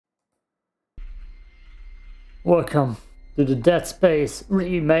Welcome to the Dead Space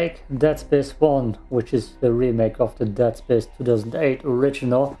remake, Dead Space 1, which is the remake of the Dead Space 2008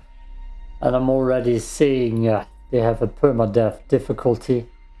 original. And I'm already seeing they have a permadeath difficulty.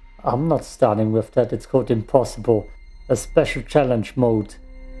 I'm not starting with that, it's called Impossible, a special challenge mode.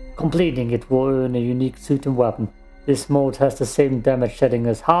 Completing it will earn a unique suit and weapon. This mode has the same damage setting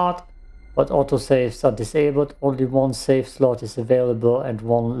as hard, but autosaves are disabled, only one save slot is available and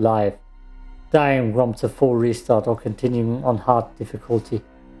one live. Dying prompts a full restart or continuing on hard difficulty.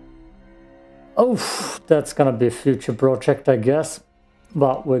 Oh, that's gonna be a future project, I guess.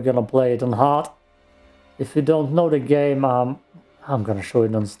 But we're gonna play it on hard. If you don't know the game, I'm gonna show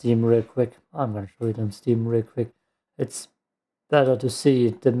it on Steam real quick. It's better to see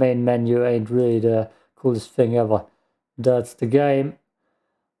it. The main menu ain't really the coolest thing ever. That's the game.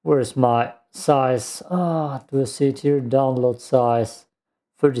 Where's my size? Do I see it here? Download size.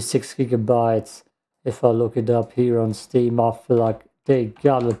 36 gigabytes. If I look it up here on Steam, I feel like they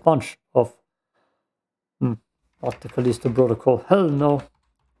got a bunch of not the Callisto Protocol. Hell no,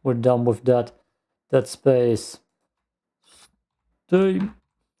 we're done with that. Dead Space. Steam.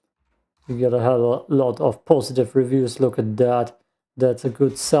 You got a hell of a lot of positive reviews. Look at that. That's a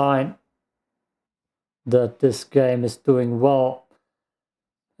good sign that this game is doing well.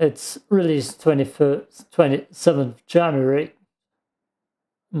 It's released 27th January.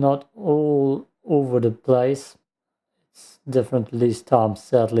 Not all over the place. It's different release times,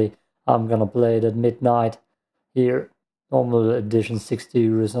 sadly. I'm gonna play it at midnight here. Normal edition, 60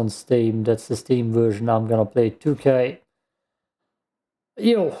 euros on Steam. That's the Steam version. I'm gonna play 2K.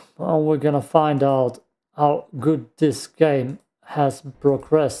 And we're gonna find out how good this game has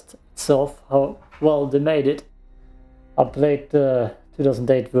progressed itself, how well they made it. I played the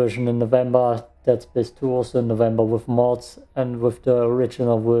 2008 version in November. Dead Space 2 also in November with mods, and with the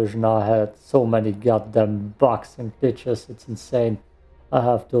original version I had so many goddamn bugs and glitches, it's insane. I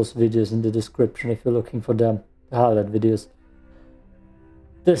have those videos in the description if you're looking for them, the highlight videos.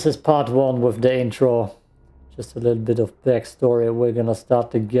 This is part 1 with the intro, just a little bit of backstory. We're gonna start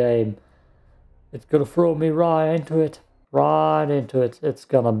the game. It's gonna throw me right into it. It's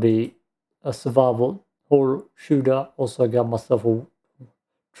gonna be a survival horror shooter. Also I got myself a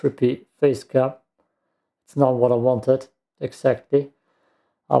trippy face cam. It's not what I wanted exactly.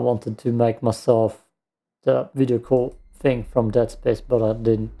 I wanted to make myself the video call thing from Dead Space, but I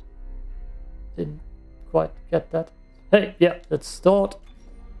didn't quite get that. Hey, yeah, let's start.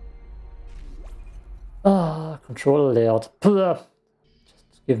 Controller layout.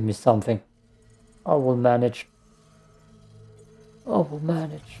 Just give me something. I will manage.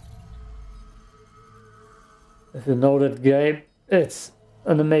 If you know that game, it's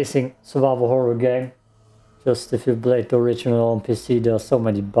an amazing survival horror game. Just if you played the original on PC, there are so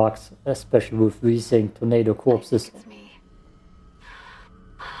many bugs, especially with VSync, tornado corpses. It's me.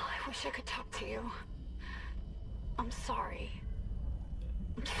 I wish I could talk to you. I'm sorry.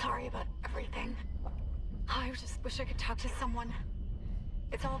 I'm sorry about everything. I just wish I could talk to someone.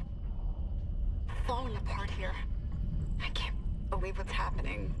 It's all falling apart here. I can't believe what's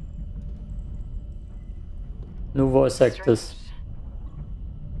happening. New voice actors. Strange.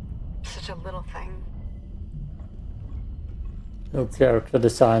 Such a little thing. No character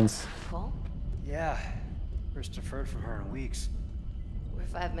designs. Paul? Yeah. First deferred from her in weeks. We're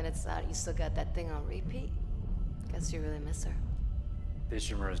 5 minutes out. You still got that thing on repeat? Guess you really miss her.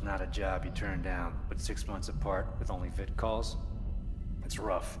 Fishermer is not a job you turn down, but 6 months apart with only vid calls? It's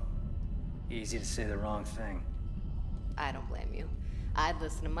rough. Easy to say the wrong thing. I don't blame you. I'd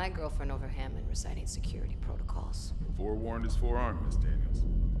listen to my girlfriend over Hammond reciting security protocols. Forewarned is forearmed, Miss Daniels.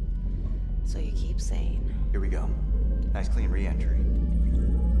 So you keep saying. Here we go. Nice clean re-entry.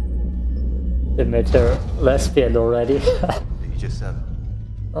 They made her lesbian already. Aegis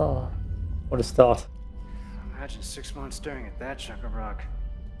 7. Oh, what a start. Imagine 6 months staring at that chunk of rock.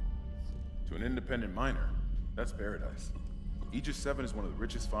 To an independent miner, that's paradise. Aegis 7 is one of the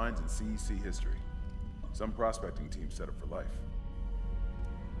richest finds in CEC history. Some prospecting team set up for life.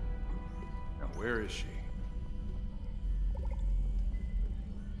 Now where is she?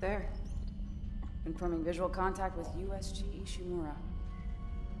 There. Confirming visual contact with USG Ishimura.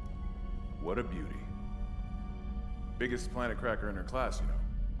 What a beauty. Biggest planet cracker in her class, you know.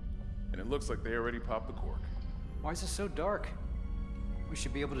 And it looks like they already popped the cork. Why is it so dark? We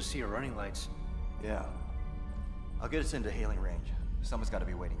should be able to see her running lights. Yeah. I'll get us into hailing range. Someone's got to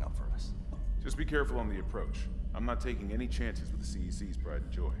be waiting up for us. Just be careful on the approach. I'm not taking any chances with the CEC's pride and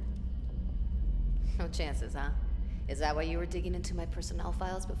joy. No chances, huh? Is that why you were digging into my personnel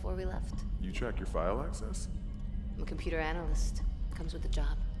files before we left? You track your file access? I'm a computer analyst. Comes with the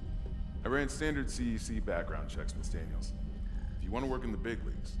job. I ran standard CEC background checks, Miss Daniels. If you want to work in the big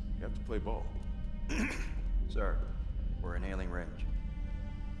leagues, you have to play ball. Sir, we're in hailing range.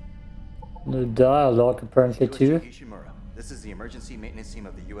 New dialogue apparently too. USG Ishimura, this is the emergency maintenance team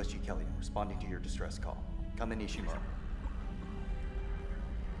of the USG Kelly responding to your distress call. Come in, Ishimura.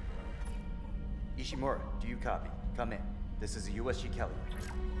 Ishimura, do you copy? Come in. This is the USG Kelly.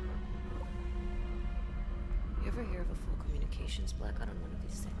 You ever hear of a full communications blackout on one of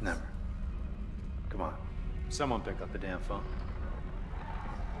these things? Never. Come on. Someone pick up the damn phone.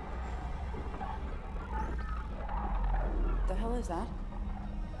 What the hell is that?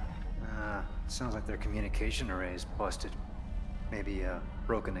 Sounds like their communication array is busted. Maybe a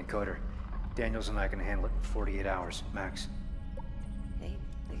broken encoder. Daniels and I can handle it in 48 hours, max. Hey,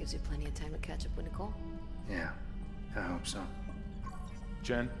 that gives you plenty of time to catch up with Nicole. Yeah, I hope so.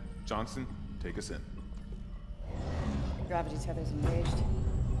 Jen, Johnson, take us in. Gravity tethers engaged.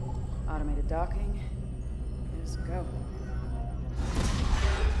 Automated docking. Let's go.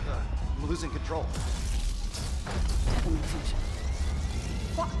 I'm losing control. Fucking attention.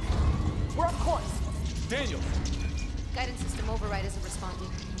 Fuck! We're off course! Daniel! Guidance system override isn't responding.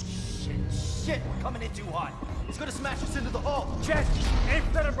 Shit, we're coming in too hot. It's gonna smash us into the hull. Jet, aim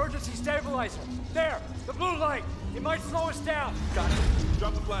for that emergency stabilizer. There, the blue light. It might slow us down. Got it.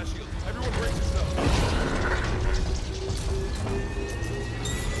 Drop the flash shield. Everyone brace yourself.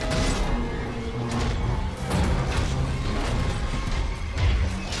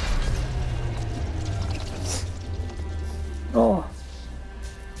 Oh,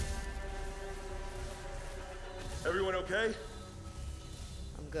 Everyone okay?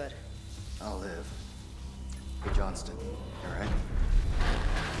 I'm good. I'll live. Hey, Johnston, you alright?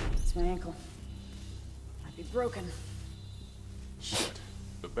 It's my ankle. Might be broken. Shit.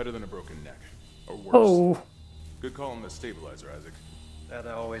 But better than a broken neck. Or worse. oh, Good call on the stabilizer, Isaac. That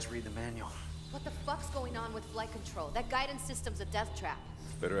I always read the manual. What the fuck's going on with flight control? That guidance system's a death trap.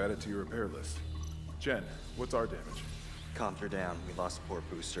 Better add it to your repair list. Jen, what's our damage? Comms are down. We lost a port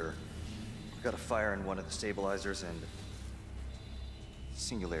booster. We got a fire in one of the stabilizers and...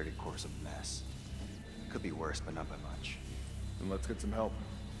 Singularity core's a mess. Could be worse, but not by much. Then let's get some help.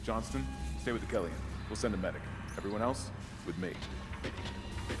 Johnston, stay with the Kelly. We'll send a medic. Everyone else, with me.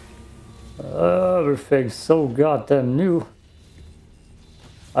 everything's so goddamn new.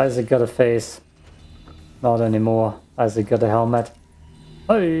 Isaac got a face. Not anymore. Isaac got a helmet.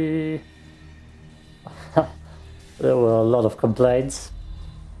 Hey! There were a lot of complaints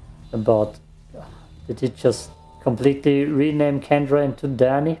about did he just completely rename Kendra into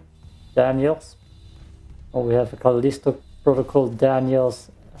Daniels? Or we have a Callisto protocol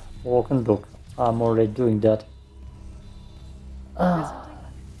Daniels. Walk and look. I'm already doing that.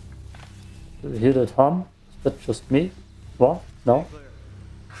 Do you hear that hum? Is that just me? What? No?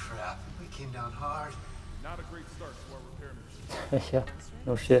 Crap, we came down hard. Not a great start to our repair mission. Yeah,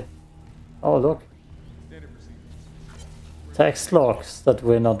 no shit. Oh look. Standard procedures. Text logs that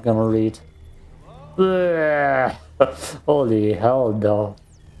we're not gonna read. Bleh. Holy hell though.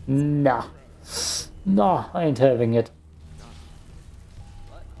 Nah. Nah, I ain't having it.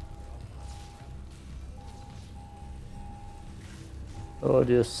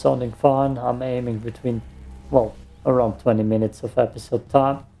 Audio sounding fine. I'm aiming between, well, around 20 minutes of episode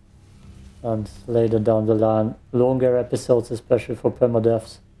time. And later down the line, longer episodes, especially for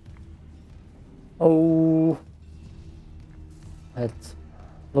permadevs. Oh, it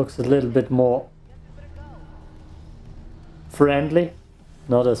looks a little bit more friendly,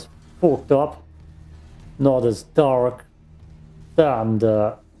 not as fucked up, not as dark, and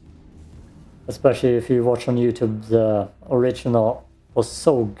especially if you watch on YouTube, the original was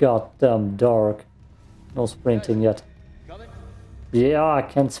so goddamn dark. No sprinting yet. Yeah, I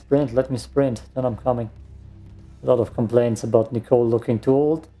can't sprint, let me sprint, then I'm coming. A lot of complaints about Nicole looking too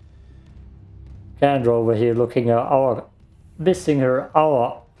old. Kendra over here looking at missing her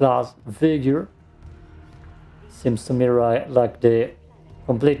hourglass figure. Seems to me like they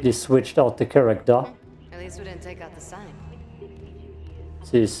completely switched out the character. At least we didn't take out the sign.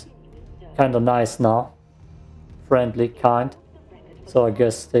 She's kinda nice now. Friendly, kind. So I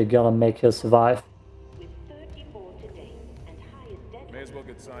guess they're gonna make her survive. May as well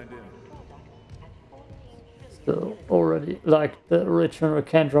get signed in. Still already like the original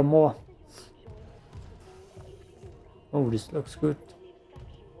Kendra more. Oh, this looks good.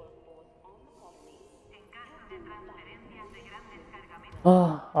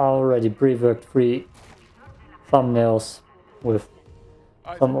 I already pre-worked 3 thumbnails with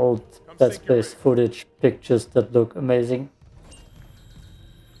some old Dead Space footage, pictures that look amazing.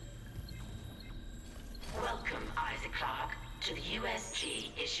 Welcome, Isaac Clarke, to the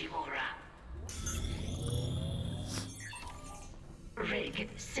USG Ishimura.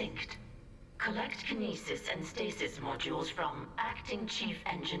 kinesis and stasis modules from Acting Chief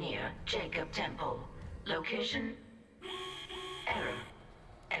Engineer Jacob Temple. Location? Error.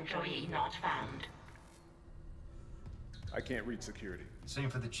 Employee not found. I can't reach security. Same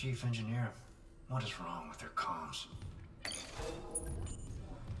for the chief engineer. What is wrong with their comms?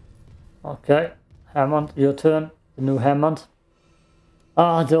 Okay, Hammond, your turn. The new Hammond.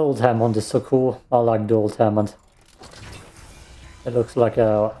 Ah, the old Hammond is so cool. I like the old Hammond. It looks like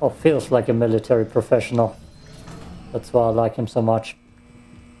a, or feels like a military professional. That's why I like him so much.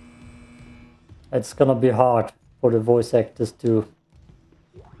 It's gonna be hard for the voice actors to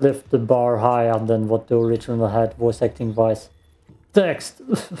lift the bar higher than what the original had voice acting wise. Text!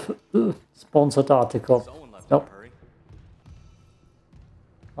 Sponsored article. Nope.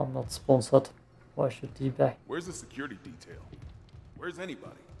 I'm not sponsored. Why should he be? Where's the security detail? Where's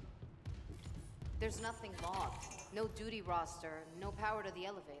anybody? There's nothing logged. No duty roster, no power to the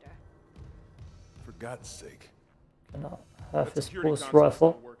elevator. For God's sake. Can I have his Security pulse console's rifle?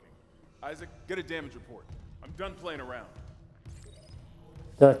 not working. Isaac, get a damage report. I'm done playing around.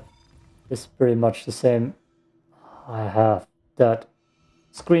 That is pretty much the same. I have that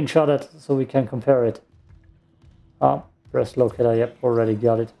screenshotted so we can compare it. Press locator, yep, already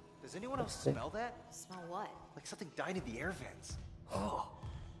got it. Does anyone else smell that? Smell what? Like something died in the air vents. Oh.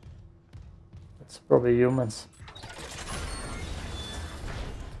 It's probably humans.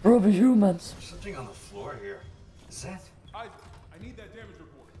 Probably humans. There's something on the floor here. Is that? Isaac, I need that damage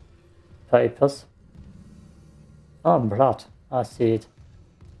report. Papers. Oh, blood. I see it.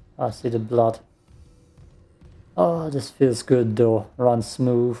 I see the blood. Oh, this feels good though. Runs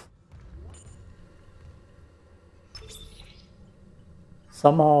smooth.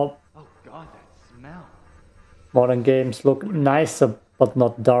 Somehow Oh god, that smell. modern games look nicer but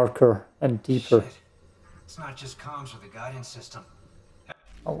not darker and deeper. Shit. It's not just comms or the guidance system.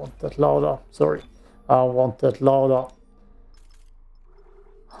 I want that louder. Sorry. I want that louder.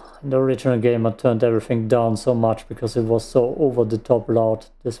 In the original game I turned everything down so much because it was so over the top loud.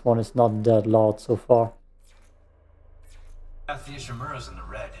 This one is not that loud so far. Got the Ishimura's in the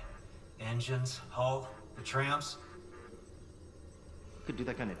red. Engines, hull, the trams. Could do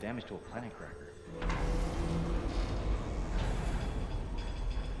that kind of damage to a planet cracker.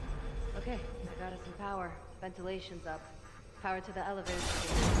 Okay, I got us some power. Ventilation's up. Power to the elevator.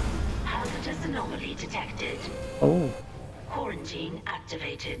 Hazardous anomaly detected. Oh, Quarantine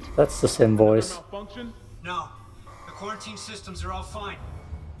activated. that's the same voice. Malfunction? No. The quarantine systems are all fine.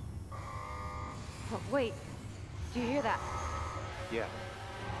 Oh, wait. Do you hear that? Yeah.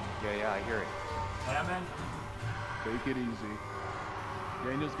 Yeah, I hear it. Hammond? Take it easy.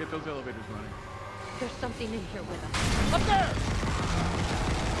 Daniels, get those elevators running. There's something in here with us. Up there!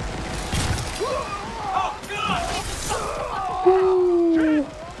 Oh, God! Jen!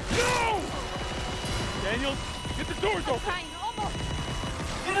 No! Daniels, get the doors open! Trying, almost.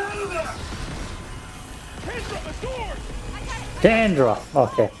 Get out of there! Hands up the doors! Kendra!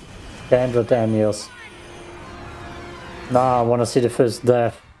 Okay. Kendra Daniels. Nah, I wanna see the first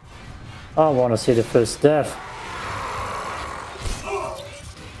death. I wanna see the first death.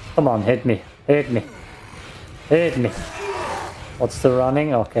 Come on, hit me. Hit me. Hit me. What's the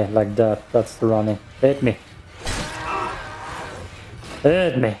running? Okay, like that. That's the running. Hit me.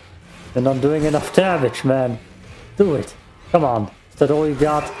 Hit me. You're not doing enough damage, man. Do it. Come on. Is that all you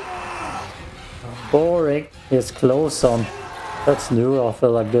got? Boring. Here's clothes on. That's new. I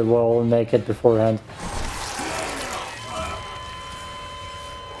feel like they were all naked beforehand.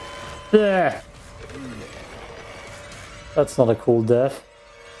 There. That's not a cool death.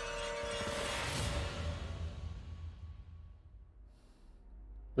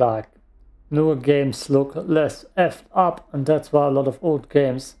 Like, newer games look less effed up, and that's why a lot of old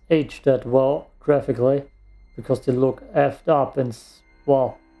games age that well graphically, because they look effed up and,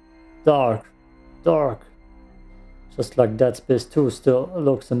 well, dark. Just like Dead Space 2 still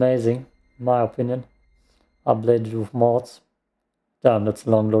looks amazing, in my opinion. I played it with mods. Damn, that's a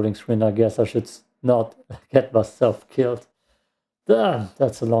long loading screen. I guess I should not get myself killed. Damn,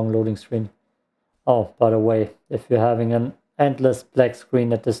 that's a long loading screen. Oh, by the way, if you're having an endless black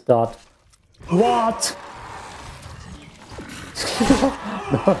screen at the start. What?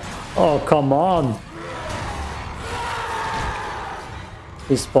 Oh, come on.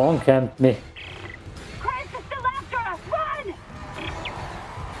 He spawn camped me. Christ is still after us!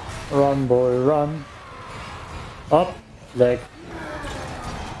 Run! Run, boy, run. Up, leg.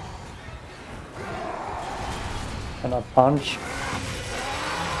 Can I punch?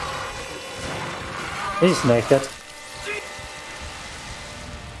 He's naked.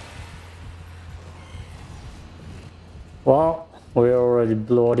 Well, we're already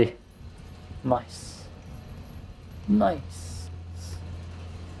bloody. Nice. Nice.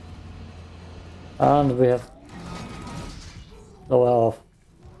 And we have no health.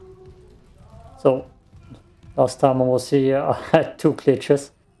 So, last time I was here, I had 2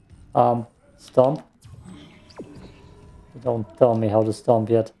 glitches. Stomp. Don't tell me how to stomp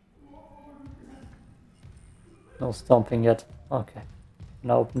yet. No stomping yet. Okay.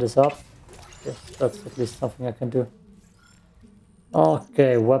 Now open this up. Yes, that's at least something I can do.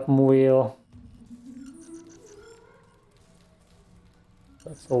 Okay, weapon wheel.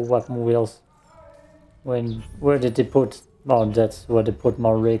 That's all weapon wheels. Where did they put? Oh, that's where they put my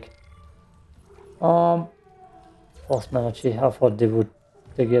rig. Force energy. I thought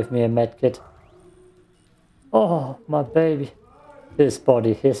they gave me a med kit. Oh, my baby. His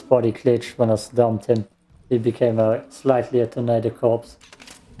body glitched when I dumped him. He became slightly a tornado corpse.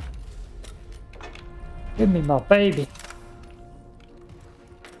 Give me my baby.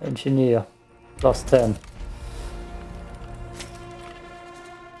 Engineer. +10.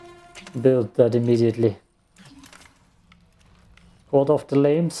 Build that immediately. Court of the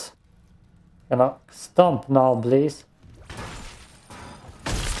Limbs. Can I stomp now, please?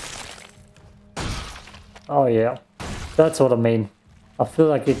 Oh yeah, that's what I mean. I feel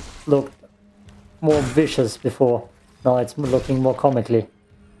like it looked more vicious before. Now it's looking more comically.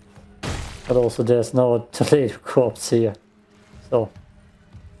 But also there's no tornado corpse here. So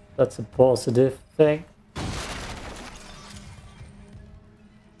that's a positive thing.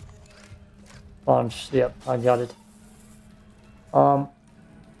 Punch, yep, I got it.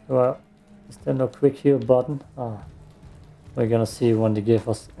 Well, is there no quick heal button? We're gonna see when they give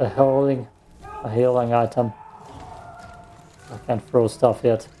us a healing item. I can't throw stuff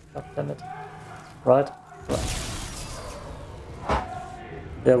yet. God damn it. Right?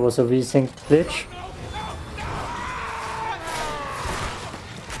 There was a VSync glitch.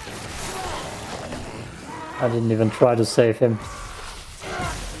 I didn't even try to save him.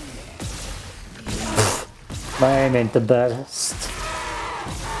 My aim ain't the best.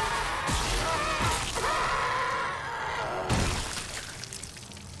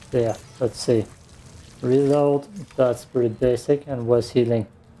 Yeah, let's see. Reload, that's pretty basic. And where's healing?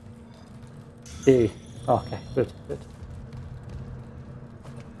 B. Okay, good.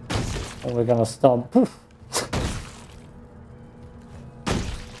 And we're gonna stomp. Poof.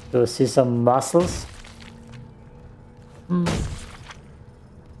 Do I see some muscles?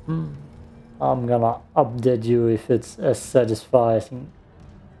 I'm gonna update you if it's as satisfying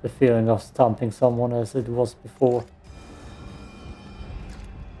the feeling of stomping someone as it was before.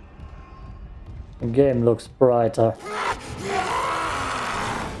 The game looks brighter.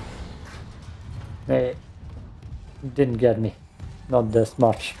 Hey, it didn't get me. Not this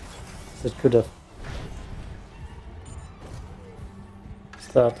much as it could have. Is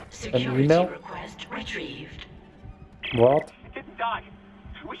that an email? Request retrieved. What? It didn't die.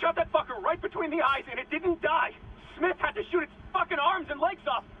 We shot that fucker right between the eyes and it didn't die. Smith had to shoot its fucking arms and legs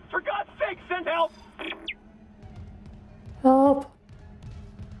off. For God's sake, send help! Help!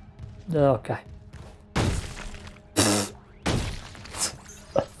 Okay.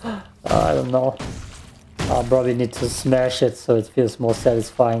 I don't know. I'll probably need to smash it so it feels more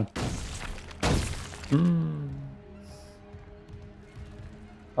satisfying.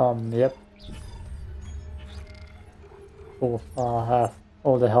 Yep. Cool. I have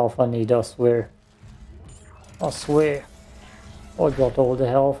all the health I need, I swear. I swear. I got all the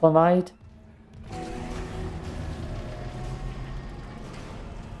health I need.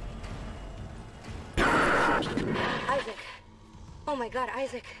 Isaac. Oh my god,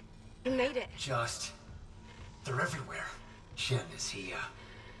 Isaac. You made it. They're everywhere. Shen, is he,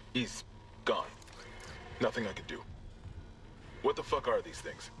 He's gone. Nothing I can do. What the fuck are these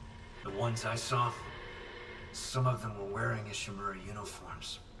things? The ones I saw, some of them were wearing Ishimura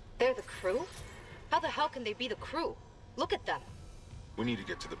uniforms. They're the crew? How the hell can they be the crew? Look at them. We need to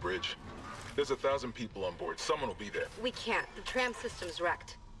get to the bridge. There's 1,000 people on board. Someone will be there. We can't. The tram system's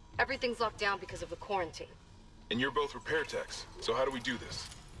wrecked. Everything's locked down because of the quarantine. And you're both repair techs. So how do we do this?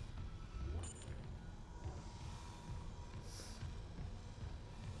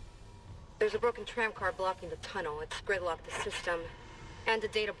 There's a broken tram car blocking the tunnel. It's gridlocked the system. And the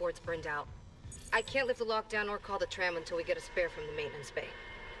data board's burned out. I can't lift the lockdown or call the tram until we get a spare from the maintenance bay.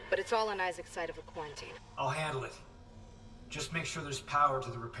 But it's all on Isaac's side of the quarantine. I'll handle it. Just make sure there's power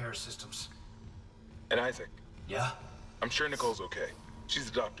to the repair systems. And Isaac? Yeah? I'm sure Nicole's okay. She's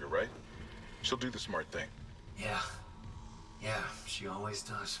the doctor, right? She'll do the smart thing. Yeah, she always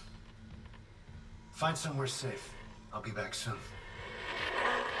does. Find somewhere safe. I'll be back soon.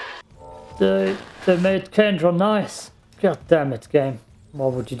 They made Kendra nice. God damn it, game. Why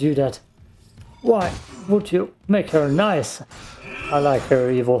would you do that? Why would you make her nice? I like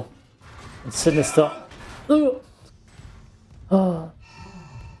her evil and sinister. Ugh. Oh.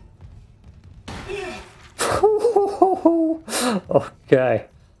 Okay.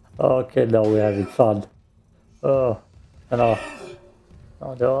 Okay, now we're having fun. Oh, and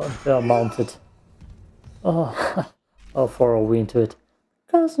they're mounted. Oh, how far are we into it?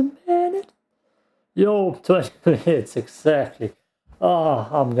 Just a minute. Yo, 20 minutes, exactly. Ah,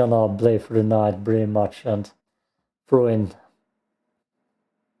 I'm gonna play for the night pretty much and throw in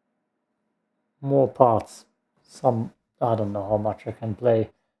more parts. Some, I don't know how much I can play.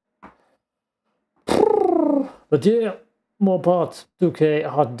 But yeah, more parts, 2K,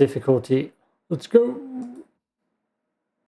 hard difficulty. Let's go.